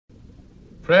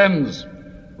Friends,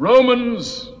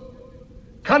 Romans,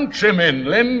 countrymen,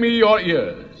 lend me your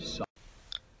ears.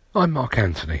 I'm Mark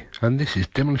Anthony, and this is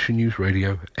Demolition News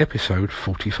Radio, episode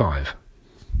 45.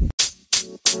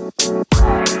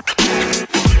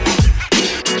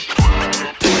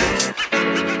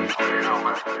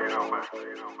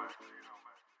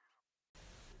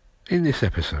 In this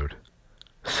episode,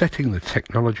 setting the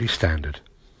technology standard.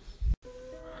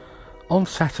 On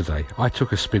Saturday, I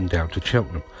took a spin down to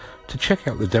Cheltenham to check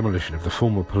out the demolition of the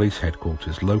former police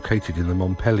headquarters located in the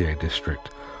Montpellier district,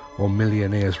 or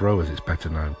Millionaires Row as it's better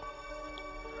known.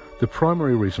 The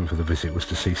primary reason for the visit was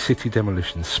to see City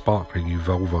Demolition's sparkling new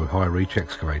Volvo high reach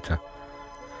excavator,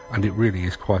 and it really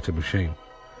is quite a machine.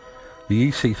 The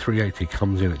EC380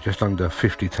 comes in at just under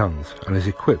 50 tonnes and is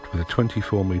equipped with a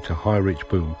 24 metre high reach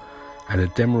boom and a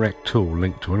Demerec tool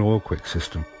linked to an oil quick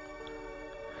system.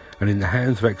 And in the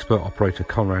hands of expert operator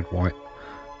Conrad White,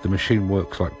 the machine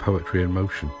works like poetry in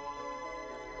motion.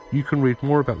 You can read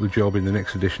more about the job in the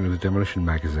next edition of the Demolition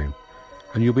magazine,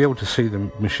 and you'll be able to see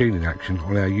the machine in action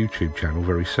on our YouTube channel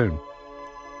very soon.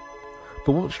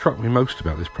 But what struck me most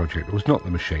about this project was not the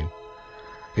machine.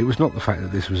 It was not the fact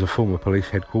that this was a former police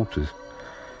headquarters,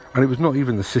 and it was not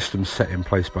even the systems set in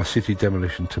place by City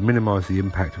Demolition to minimise the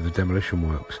impact of the demolition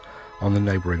works on the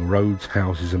neighbouring roads,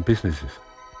 houses and businesses.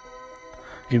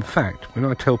 In fact, when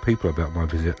I tell people about my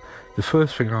visit, the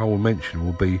first thing I will mention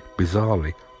will be,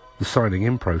 bizarrely, the signing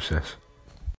in process.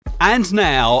 And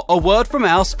now, a word from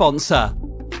our sponsor.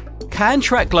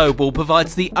 CanTrack Global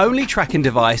provides the only tracking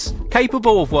device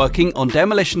capable of working on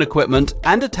demolition equipment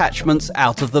and attachments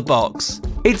out of the box.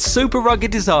 Its super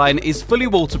rugged design is fully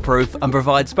waterproof and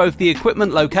provides both the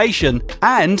equipment location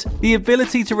and the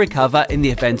ability to recover in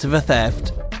the event of a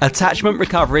theft. Attachment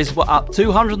recoveries were up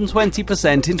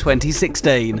 220% in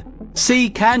 2016. See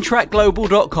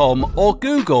CanTrackGlobal.com or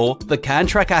Google the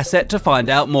CanTrack asset to find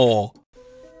out more.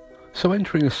 So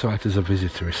entering a site as a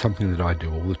visitor is something that I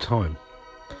do all the time.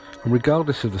 And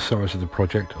regardless of the size of the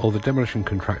project or the demolition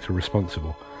contractor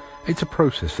responsible, it's a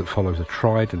process that follows a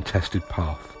tried and tested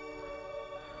path.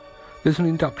 There's an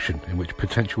induction in which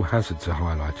potential hazards are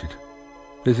highlighted.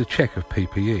 There's a check of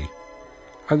PPE.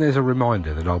 And there's a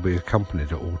reminder that I'll be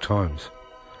accompanied at all times.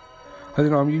 And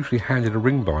then I'm usually handed a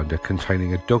ring binder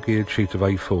containing a dog-eared sheet of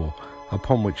A4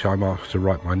 upon which I'm asked to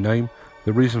write my name,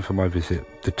 the reason for my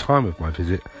visit, the time of my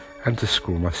visit, and to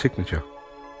scrawl my signature.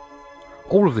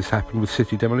 All of this happened with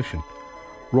City Demolition,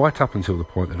 right up until the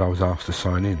point that I was asked to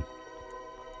sign in.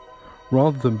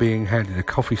 Rather than being handed a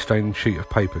coffee-stained sheet of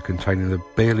paper containing the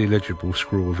barely legible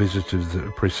scrawl of visitors that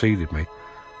had preceded me,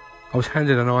 I was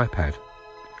handed an iPad.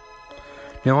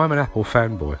 Now, I'm an Apple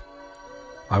fanboy.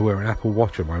 I wear an Apple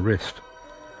Watch on my wrist.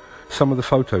 Some of the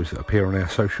photos that appear on our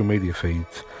social media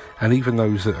feeds, and even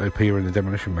those that appear in the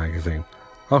Demolition magazine,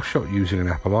 are shot using an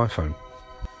Apple iPhone.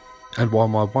 And while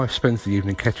my wife spends the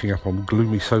evening catching up on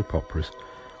gloomy soap operas,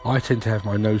 I tend to have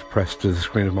my nose pressed to the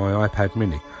screen of my iPad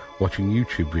mini, watching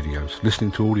YouTube videos,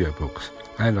 listening to audiobooks,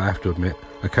 and I have to admit,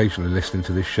 occasionally listening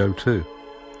to this show too.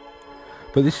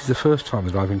 But this is the first time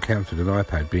that I've encountered an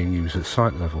iPad being used at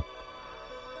site level.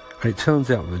 And it turns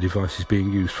out that the device is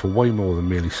being used for way more than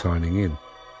merely signing in.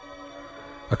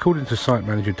 According to site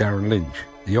manager Darren Lynch,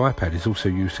 the iPad is also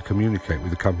used to communicate with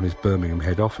the company's Birmingham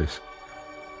head office.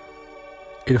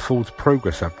 It affords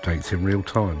progress updates in real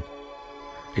time.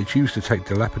 It's used to take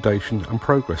dilapidation and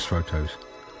progress photos.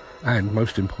 And,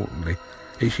 most importantly,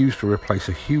 it's used to replace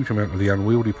a huge amount of the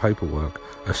unwieldy paperwork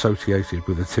associated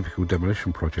with a typical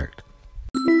demolition project.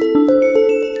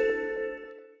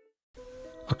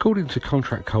 According to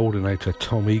contract coordinator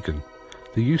Tom Egan,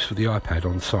 the use of the iPad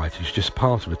on site is just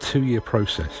part of a 2-year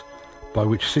process by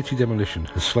which City Demolition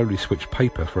has slowly switched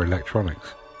paper for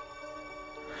electronics.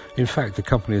 In fact, the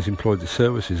company has employed the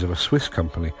services of a Swiss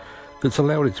company that's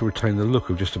allowed it to retain the look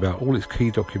of just about all its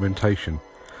key documentation,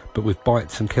 but with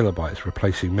bytes and kilobytes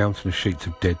replacing mountainous sheets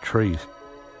of dead trees.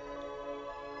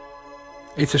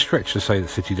 It's a stretch to say that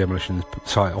City Demolition's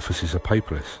site offices are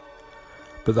paperless,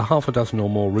 but the half a dozen or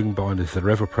more ring binders that are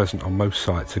ever present on most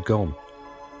sites are gone.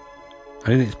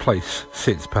 And in its place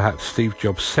sits perhaps Steve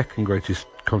Jobs' second greatest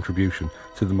contribution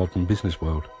to the modern business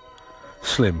world.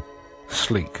 Slim,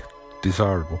 sleek,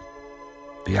 desirable.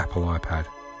 The Apple iPad.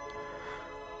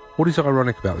 What is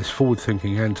ironic about this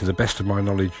forward-thinking and, to the best of my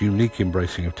knowledge, unique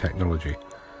embracing of technology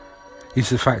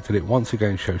is the fact that it once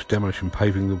again shows demolition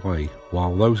paving the way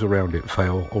while those around it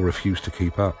fail or refuse to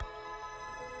keep up.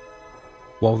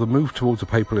 While the move towards a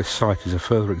paperless site is a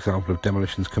further example of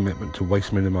demolition's commitment to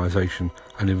waste minimisation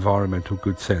and environmental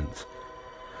good sense,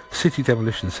 City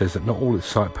Demolition says that not all its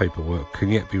site paperwork can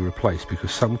yet be replaced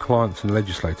because some clients and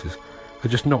legislators are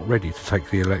just not ready to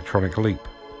take the electronic leap.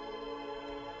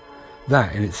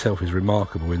 That in itself is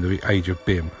remarkable in the age of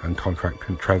BIM and contract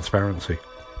transparency.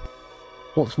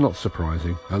 What's not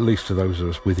surprising, at least to those of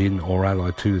us within or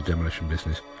allied to the demolition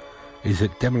business, is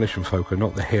that demolition folk are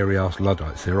not the hairy-arsed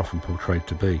Luddites they're often portrayed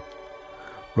to be.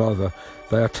 Rather,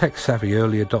 they are tech-savvy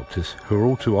early adopters who are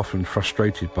all too often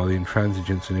frustrated by the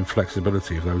intransigence and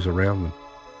inflexibility of those around them.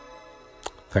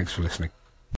 Thanks for listening.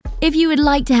 If you would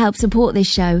like to help support this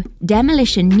show,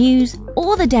 Demolition News,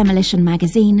 or the Demolition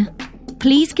Magazine,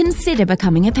 please consider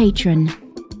becoming a patron.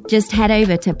 Just head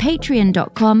over to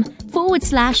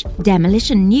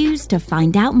patreon.com/Demolition News to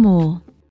find out more.